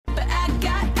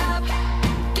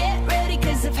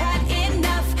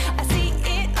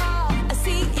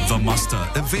Muster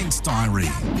Events Diary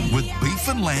with Beef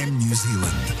and Lamb New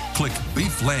Zealand. Click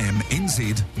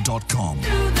beeflambnz.com.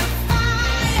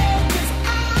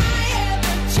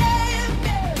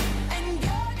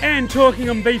 And talking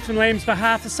on Beef and Lamb's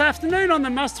behalf this afternoon on the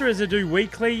Muster, as I do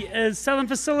weekly, is Southern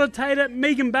Facilitator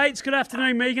Megan Bates. Good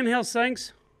afternoon, Megan. How's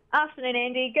things? Afternoon,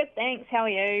 Andy. Good, thanks. How are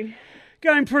you?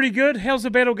 Going pretty good. How's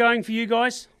the battle going for you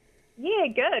guys? Yeah,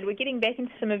 good. We're getting back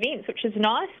into some events, which is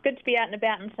nice. Good to be out and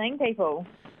about and seeing people.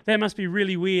 That must be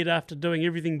really weird after doing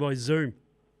everything by Zoom.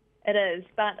 It is,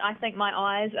 but I think my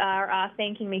eyes are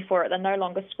thanking me for it. They're no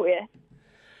longer square.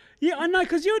 Yeah, I know,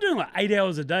 because you were doing like 8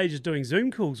 hours a day just doing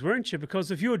Zoom calls, weren't you?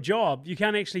 Because of your job, you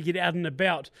can't actually get out and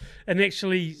about and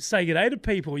actually say good day to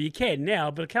people. You can now,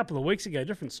 but a couple of weeks ago,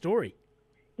 different story.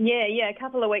 Yeah. A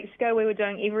couple of weeks ago, we were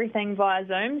doing everything via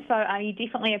Zoom, so you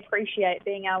definitely appreciate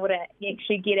being able to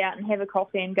actually get out and have a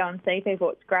coffee and go and see people.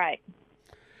 It's great.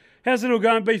 How's it all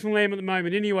going, Beef and Lamb, at the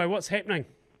moment? Anyway, what's happening?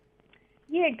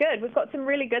 Yeah, good. We've got some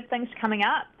really good things coming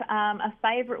up. A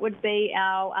favourite would be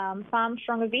our Farm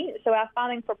Strong event. So our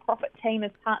Farming for Profit team has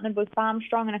partnered with Farm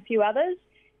Strong and a few others,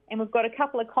 and we've got a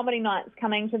couple of comedy nights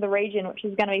coming to the region, which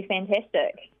is going to be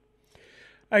fantastic.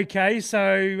 Okay,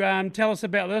 so tell us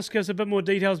about this. Give us a bit more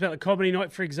details about the comedy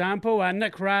night, for example.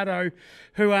 Nick Rado,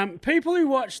 who people who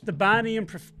watched the Barney and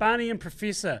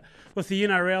Professor with the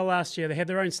NRL last year, they had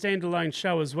their own standalone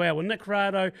show as well. Well, Nick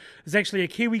Rado is actually a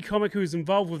Kiwi comic who's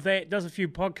involved with that, does a few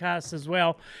podcasts as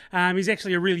well. He's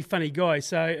actually a really funny guy,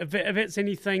 so if it's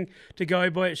anything to go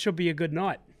by, it should be a good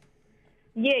night.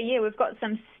 Yeah, we've got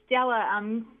some stellar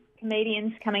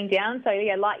comedians coming down. So,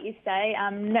 yeah, like you say,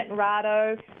 Nick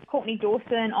Rado, Courtney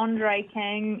Dawson, Andre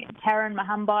King, Taryn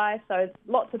Mahumbai. So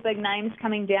lots of big names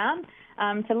coming down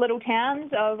to little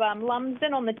towns of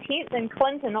Lumsden on the 10th and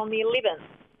Clinton on the 11th.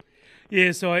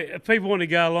 Yeah, so if people want to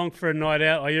go along for a night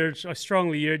out, I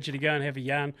strongly urge you to go and have a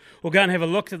yarn, or go and have a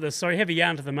look at this. Sorry, have a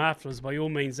yarn to them afterwards, by all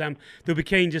means. They'll be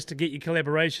keen just to get your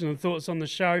collaboration and thoughts on the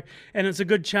show, and it's a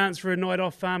good chance for a night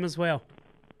off farm as well.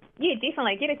 Yeah,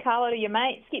 definitely. Get a car to your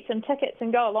mates, get some tickets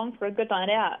and go along for a good night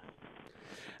out.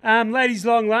 Ladies'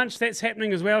 long lunch, that's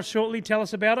happening as well shortly. Tell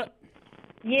us about it.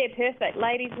 Yeah, perfect.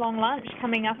 Ladies' long lunch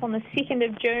coming up on the 2nd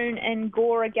of June in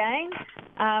Gore again.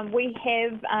 We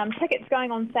have tickets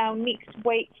going on sale next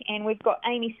week, and we've got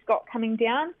Amy Scott coming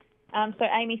down. So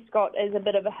Amy Scott is a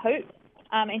bit of a hoot,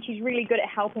 and she's really good at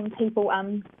helping people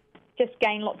just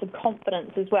gain lots of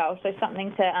confidence as well. So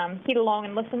something to head along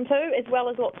and listen to, as well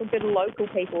as lots of good local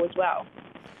people as well.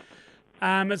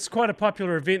 It's quite a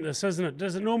popular event, this, isn't it?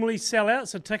 Does it normally sell out,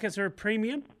 so tickets are a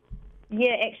premium?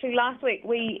 Yeah, actually last year,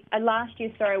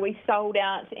 we sold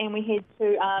out, and we had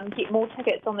to get more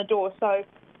tickets on the door. So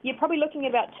you're probably looking at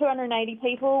about 280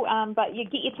 people, but you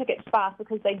get your tickets fast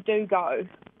because they do go.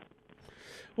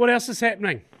 What else is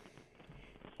happening?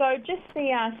 So just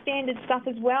the standard stuff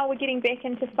as well. We're getting back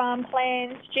into farm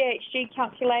plans, GHG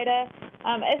calculator.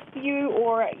 If you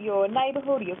or your neighbourhood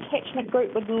or your catchment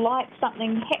group would like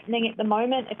something happening at the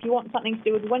moment, if you want something to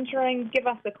do with wintering, give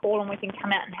us a call and we can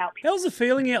come out and help you. How's the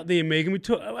feeling out there, Megan?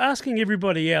 We're asking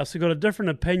everybody else. We've got a different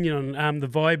opinion on the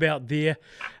vibe out there.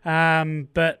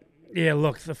 But yeah,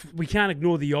 look, we can't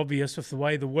ignore the obvious with the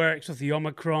way the works, with the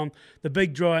Omicron, the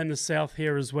big dry in the south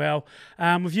here as well.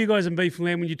 With you guys in Beef and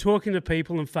Lamb, when you're talking to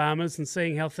people and farmers and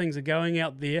seeing how things are going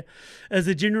out there, is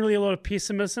there generally a lot of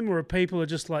pessimism, or are people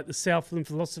just like the Southland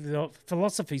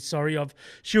philosophy of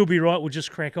she'll be right, we'll just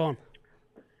crack on?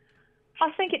 I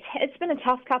think it's been a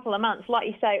tough couple of months. Like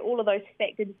you say, all of those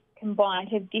factors combined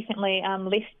have definitely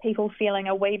left people feeling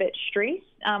a wee bit stressed.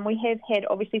 We have had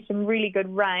obviously some really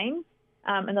good rain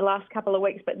in the last couple of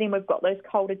weeks, but then we've got those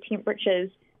colder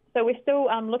temperatures. So we're still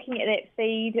looking at that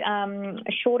feed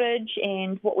shortage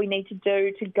and what we need to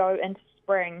do to go into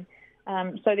spring.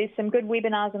 So there's some good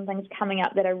webinars and things coming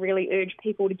up that I really urge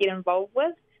people to get involved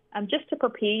with, just to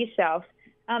prepare yourself.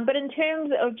 But in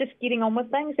terms of just getting on with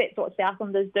things, that's what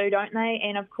Southlanders do, don't they?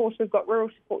 And of course we've got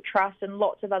Rural Support Trust and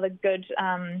lots of other good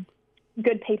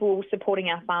people supporting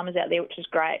our farmers out there, which is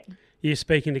great. Yeah,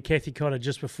 speaking to Kathy Cotter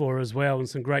just before as well, and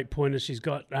some great pointers she's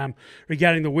got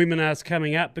regarding the webinars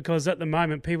coming up, because at the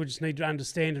moment people just need to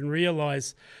understand and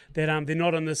realise that they're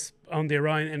not on this on their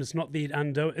own, and it's not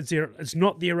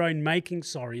their own making.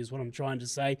 Sorry, is what I'm trying to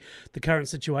say. The current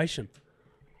situation.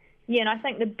 Yeah, and I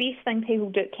think the best thing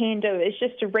people can do is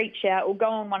just to reach out or go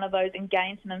on one of those and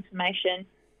gain some information,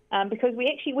 because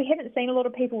we haven't seen a lot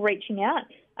of people reaching out,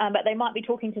 but they might be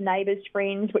talking to neighbours,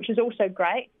 friends, which is also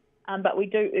great. But we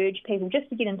do urge people just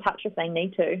to get in touch if they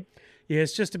need to. Yeah,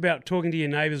 it's just about talking to your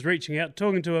neighbours, reaching out,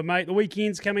 talking to a mate. The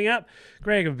weekend's coming up.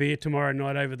 Grab a beer tomorrow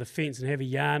night over the fence and have a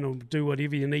yarn, or do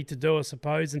whatever you need to do, I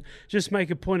suppose, and just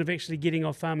make a point of actually getting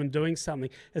off farm and doing something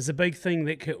is a big thing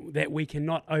that we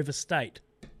cannot overstate.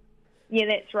 Yeah,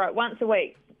 that's right. Once a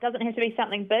week. Doesn't have to be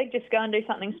something big. Just go and do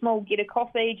something small. Get a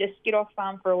coffee. Just get off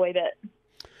farm for a wee bit.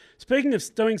 Speaking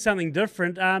of doing something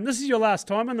different, this is your last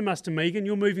time on the Muster Megan.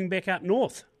 You're moving back up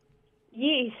north.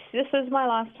 Yes, this is my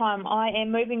last time. I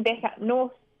am moving back up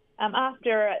north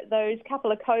after those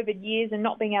couple of COVID years and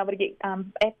not being able to get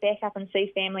back up and see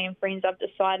family and friends. I've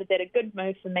decided that a good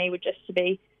move for me would just to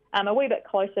be a wee bit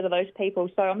closer to those people.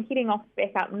 So I'm heading off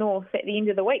back up north at the end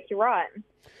of the week. You're right.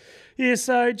 Yeah,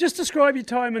 so just describe your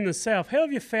time in the south. How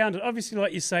have you found it? Obviously,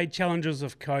 like you say, challenges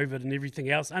of COVID and everything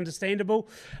else, understandable.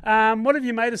 What have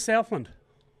you made of Southland?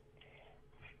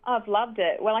 I've loved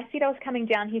it. Well, I said I was coming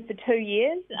down here for 2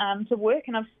 years to work,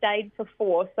 and I've stayed for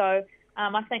 4. So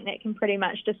I think that can pretty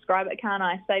much describe it, can't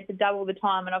I? I stayed for double the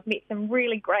time, and I've met some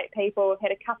really great people. I've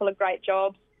had a couple of great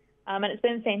jobs, and it's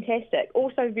been fantastic.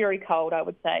 Also very cold, I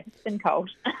would say. It's been cold.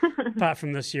 Apart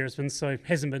from this year,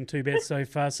 hasn't been too bad so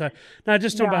far. So, no,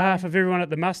 just on behalf of everyone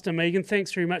at the Muster, Megan,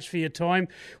 thanks very much for your time.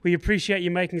 We appreciate you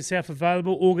making yourself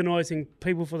available, organising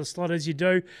people for the slot as you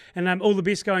do, and all the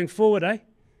best going forward, eh?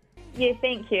 Yeah,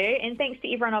 thank you. And thanks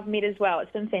to everyone I've met as well.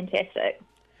 It's been fantastic.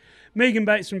 Megan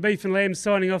Bates from Beef and Lamb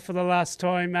signing off for the last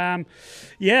time.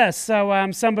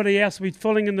 Somebody else will be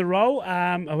filling in the role.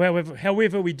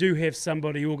 However, we do have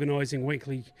somebody organising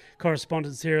weekly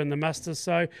correspondence here in the Muster,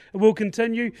 so it will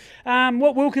continue.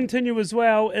 What will continue as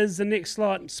well is the next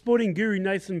slot. Sporting guru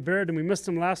Nathan Bird, and we missed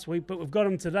him last week, but we've got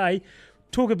him today.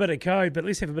 Talk a bit of code, but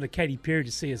let's have a bit of Katy Perry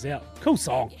to see us out. Cool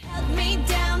song. You held me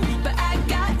down, but I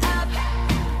got